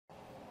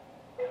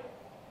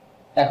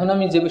এখন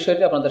আমি যে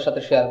বিষয়টি আপনাদের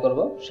সাথে শেয়ার করব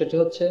সেটি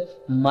হচ্ছে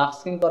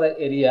মাস্কিং করা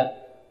এরিয়া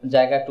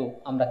জায়গাটু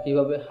আমরা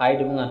কিভাবে হাইড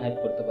এবং আনহাইড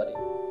করতে পারি।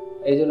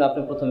 এই জন্য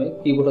আপনি প্রথমে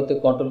কিবোর্ডে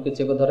কন্ট্রোল কি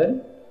চেপে ধরেন,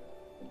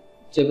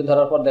 চেপে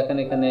ধরার পর দেখেন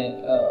এখানে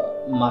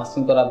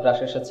মাস্কিং করা ব্রাশ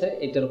এসেছে,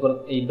 এটার উপর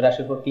এই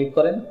ব্রাশের উপর ক্লিক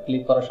করেন।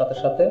 ক্লিক করার সাথে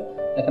সাথে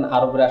এখানে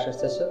আরো ব্রাশ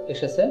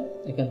এসেছে,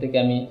 এখান থেকে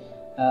আমি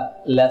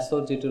ল্যাসো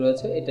যেটি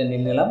রয়েছে এটা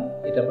নিয়ে নিলাম,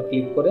 এটার উপর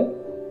ক্লিক করে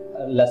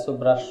ল্যাসো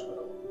ব্রাশ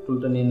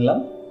টুলটা নিয়ে নিলাম।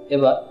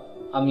 এবার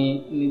আমি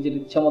নিজের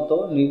ইচ্ছা মতো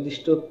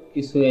নির্দিষ্ট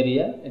কিছু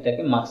এরিয়া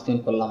এটাকে মাস্কিং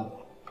করলাম।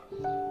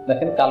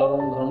 দেখেন কালো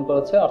রং ধারণ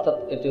করেছে, অর্থাৎ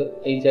এটি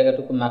এই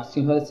জায়গাটুকু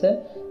মাস্কিং হয়েছে।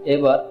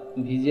 এবার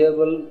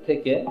ভিজিবল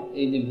থেকে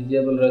এই যে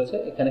ভিজিবল রয়েছে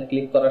এখানে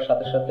ক্লিক করার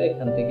সাথে সাথে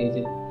এখান থেকে এই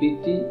যে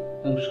পিটি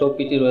এবং শো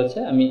পিটি রয়েছে,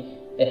 আমি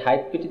এই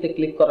হাইড পিটিতে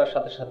ক্লিক করার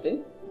সাথে সাথে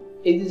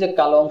এই যে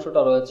কালো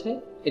অংশটা রয়েছে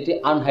এটি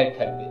আনহাইড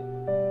থাকবে,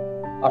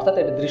 অর্থাৎ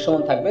এটা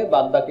দৃশ্যমান থাকবে,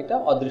 বাদ বাকিটা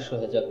অদৃশ্য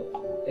হয়ে যাবে।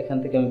 এখান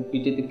থেকে আমি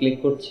পিটিতে ক্লিক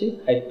করছি,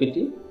 হাইড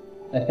পিটি,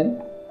 দেখেন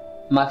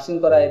মাস্কিং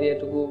করা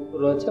এরিয়াটুকু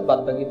রয়েছে, বাদ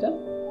বাকিটা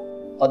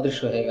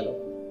অদৃশ্য হয়ে গেল।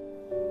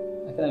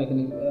 এখানে আমি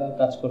এখানে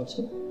কাজ করছি।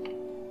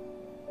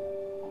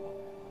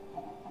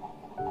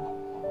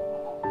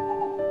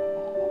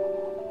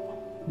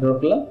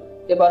 ঢুকলাম।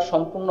 এবার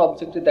সম্পূর্ণ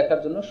অবজেক্টটি দেখার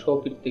জন্য শো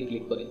পিটিতে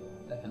ক্লিক করি,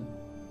 দেখেন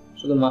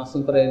শুধু মাস্কিং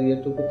করা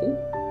এরিয়াটুকুতে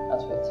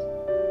কাজ হয়েছে।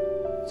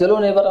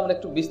 চলুন এবার আমরা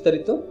একটু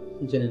বিস্তারিত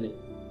জেনে নিই।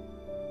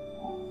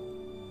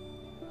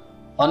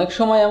 অনেক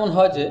সময় এমন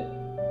হয় যে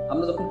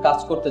আমরা যখন কাজ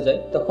করতে যাই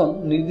তখন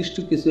নির্দিষ্ট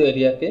কিছু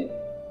এরিয়াকে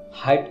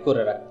হাইড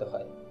করে রাখতে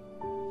হয়।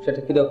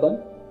 সেটা কিরকম,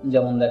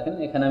 যেমন দেখেন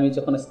এখানে আমি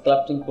যখন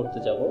স্ক্রাফটিং করতে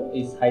যাব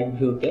এই সাইড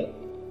ভিউতে,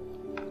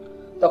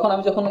 তখন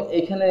আমি যখন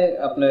এইখানে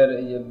আপনার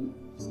এই যে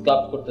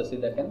স্ক্রাফট করতেছি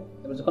দেখেন,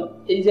 এবার যখন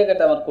এই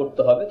জায়গাটা আমার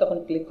করতে হবে তখন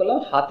ক্লিক করলাম,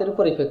 হাতের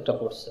উপর ইফেক্টটা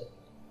পড়ছে,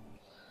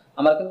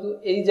 আমার কিন্তু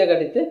এই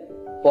জায়গাটিতে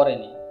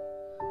পড়েনি।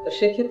 তো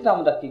সেক্ষেত্রে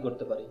আমরা কি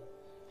করতে পারি,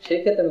 সেই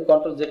ক্ষেত্রে আমি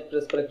কন্ট্রোল জেড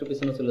প্রেস করে একটু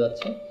পিছনে চলে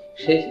যাচ্ছি।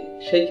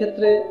 সেই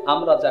ক্ষেত্রে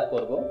আমরা যা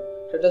করব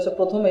সেটা হচ্ছে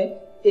প্রথমে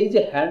এই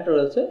যে হ্যান্ড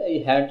রয়েছে এই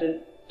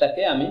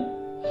হ্যান্ডটাকে আমি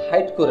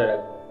হাইড করে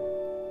রাখবো।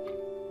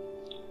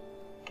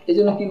 এই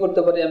জন্য কি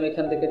করতে পারি, আমি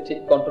এখান থেকে ঠিক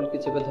কন্ট্রোল কি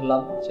চেপে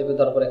ধরলাম, চেপে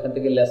ধরার পর এখান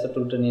থেকে ল্যাসো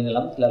টুলটা নিয়ে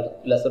নিলাম,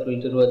 ল্যাসো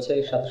টুলটি রয়েছে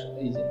এর সাথে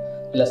এই যে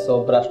ল্যাসো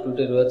ব্রাশ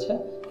টুলটি রয়েছে।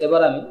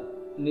 এবার আমি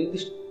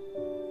নির্দিষ্ট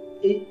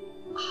এই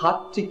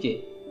হাতটিকে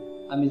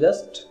আমি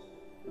জাস্ট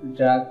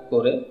ড্র্যাগ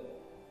করে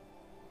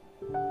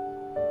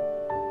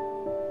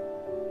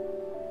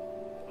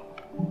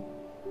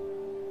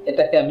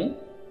এটাকে আমি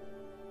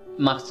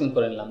মাস্কিং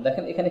করে নিলাম।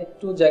 দেখেন এখানে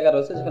একটু জায়গা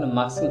রয়েছে যেখানে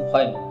মাস্কিং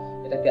হয়নি,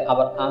 এটাকে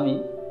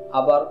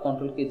আবার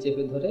কন্ট্রোল কি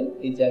চেপে ধরে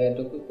এই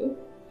জায়গাটুকুকে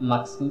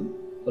মাস্কিং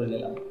করে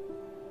নিলাম।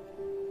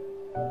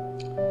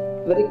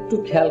 এবার একটু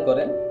খেয়াল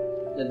করেন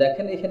যে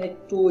দেখেন এখানে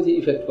একটু যে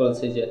ইফেক্ট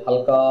করেছে, যে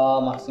হালকা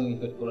মাস্কিং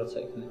ইফেক্ট করেছে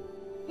এখানে।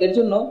 এর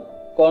জন্য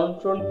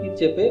কন্ট্রোল কি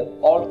চেপে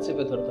অল্ট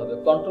চেপে ধরতে হবে।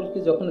 কন্ট্রোল কি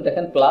যখন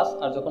দেখেন প্লাস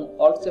আর যখন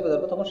অল্ট চেপে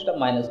ধরবে তখন সেটা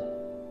মাইনাস।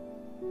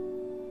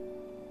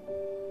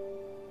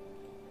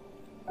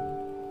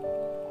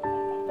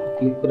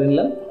 ক্লিক করে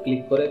নিলাম,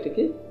 ক্লিক করে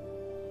এটাকে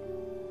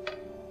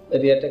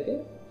এরিয়াটাকে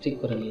ঠিক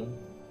করে নিলাম।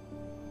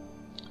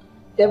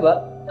 এবার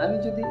আমি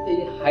যদি এই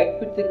হাইড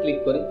পিটিতে ক্লিক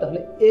করি তাহলে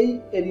এই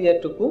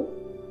এরিয়াটুকু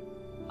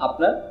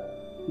আপনার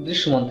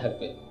দৃশ্যমান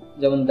থাকবে।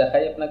 যেমন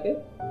দেখাই আপনাকে,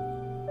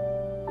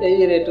 এই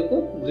এরিয়াটুকু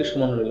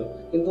দৃশ্যমান রইল,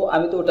 কিন্তু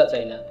আমি তো ওটা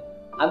চাই না।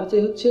 আমি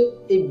চাই হচ্ছে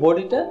এই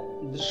বডিটা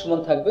দৃশ্যমান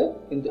থাকবে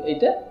কিন্তু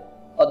এইটা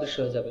অদৃশ্য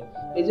হয়ে যাবে।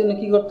 এই জন্য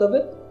কি করতে হবে,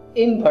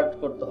 ইনভার্ট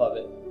করতে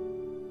হবে,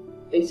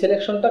 এই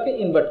সিলেকশনটাকে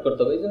ইনভার্ট করতে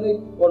হবে। এই জন্য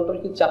কন্ট্রোল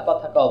কি চাপা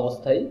থাকা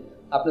অবস্থায়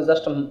আপনি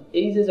জাস্ট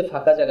এই যে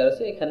ফাঁকা জায়গা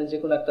আছে এখানে যে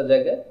কোনো একটা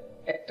জায়গায়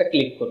একটা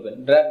ক্লিক করবেন,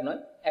 ড্র্যাগ নয়,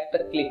 একটা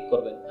ক্লিক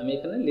করবেন। আমি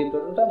এখানে লিফট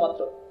বাটনটা মাত্র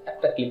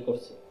একটা ক্লিক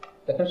করছি,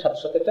 দেখেন সাথে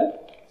সাথে এটা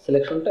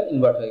সিলেকশনটা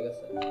ইনভার্ট হয়ে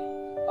গেছে,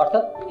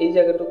 অর্থাৎ এই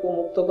জায়গাটুকু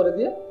মুক্ত করে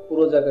দিয়ে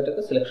পুরো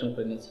জায়গাটাকে সিলেকশন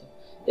করে নিয়েছি।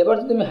 এবার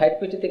যদি আমি হাইড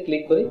পিটিতে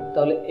ক্লিক করি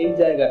তাহলে এই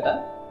জায়গাটা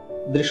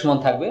দৃশ্যমান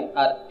থাকবে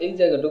আর এই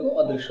জায়গাটুকু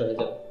অদৃশ্য হয়ে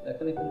যাবে।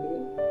 দেখেন এখান থেকে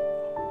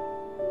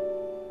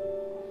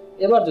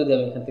এবার যদি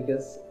আমি এখান থেকে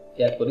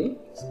ইয়া করি,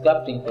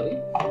 স্ক্রাফটিং করি,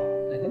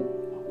 দেখেন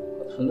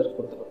কত সুন্দর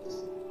করতে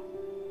পারতেছি।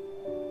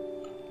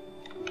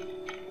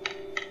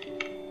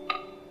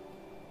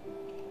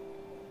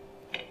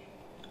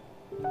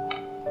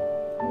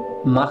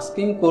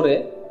 মাস্কিং করে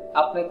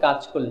আপনি কাজ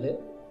করলে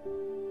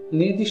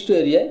নির্দিষ্ট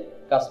এরিয়ায়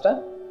কাজটা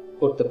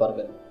করতে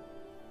পারবেন।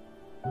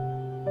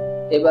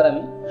 এবার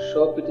আমি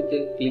শো পিটিতে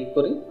ক্লিক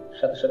করি,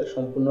 সাথে সাথে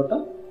সম্পূর্ণটা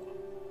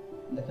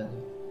দেখা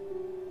যায়।